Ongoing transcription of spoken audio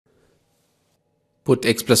Put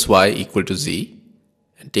x plus y equal to z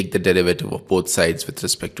and take the derivative of both sides with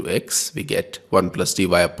respect to x. We get 1 plus dy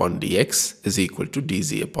upon dx is equal to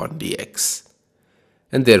dz upon dx.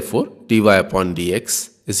 And therefore, dy upon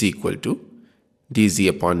dx is equal to dz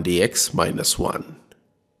upon dx minus 1.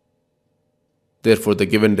 Therefore, the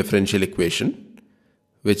given differential equation,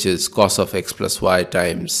 which is cos of x plus y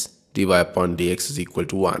times dy upon dx is equal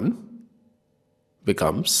to 1,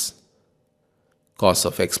 becomes cos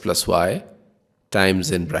of x plus y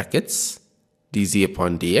times in brackets dz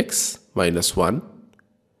upon dx minus 1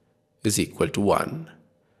 is equal to 1.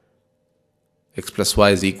 X plus y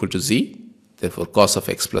is equal to z, therefore cos of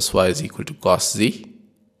x plus y is equal to cos z.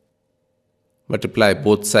 Multiply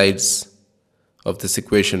both sides of this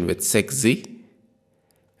equation with sec z,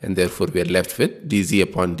 and therefore we are left with dz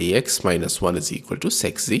upon dx minus 1 is equal to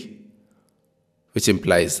sec z, which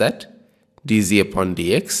implies that dz upon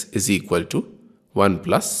dx is equal to 1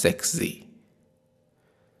 plus sec z.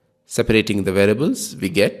 Separating the variables, we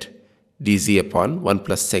get dz upon 1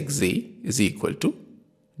 plus sec z is equal to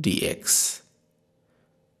dx.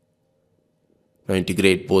 Now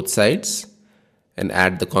integrate both sides and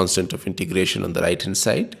add the constant of integration on the right hand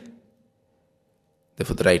side.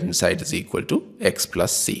 Therefore, the right hand side is equal to x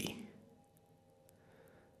plus c.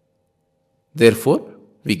 Therefore,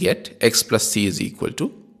 we get x plus c is equal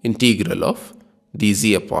to integral of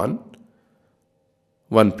dz upon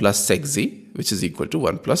 1 plus sec z, which is equal to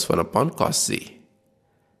 1 plus 1 upon cos z.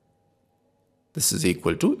 This is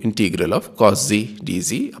equal to integral of cos z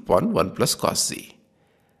dz upon 1 plus cos z.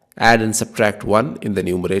 Add and subtract 1 in the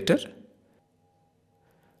numerator,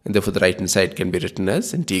 and therefore the right hand side can be written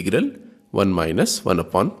as integral 1 minus 1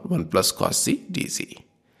 upon 1 plus cos z dz,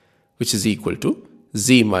 which is equal to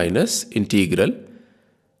z minus integral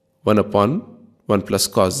 1 upon 1 plus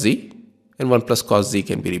cos z, and 1 plus cos z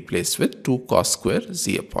can be replaced with 2 cos square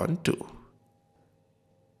z upon 2.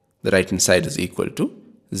 The right hand side is equal to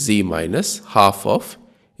z minus half of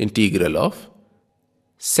integral of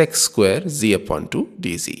sec square z upon 2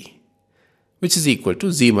 dz, which is equal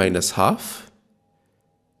to z minus half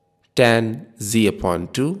tan z upon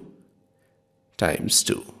 2 times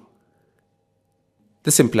 2.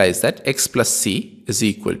 This implies that x plus c is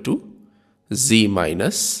equal to z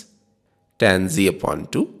minus tan z upon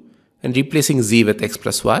 2, and replacing z with x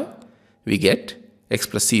plus y, we get x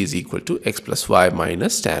plus c is equal to x plus y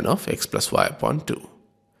minus tan of x plus y upon 2.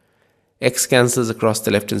 X cancels across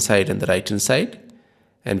the left hand side and the right hand side,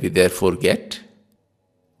 and we therefore get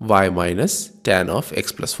y minus tan of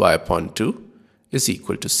x plus y upon 2 is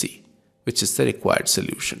equal to c, which is the required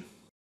solution.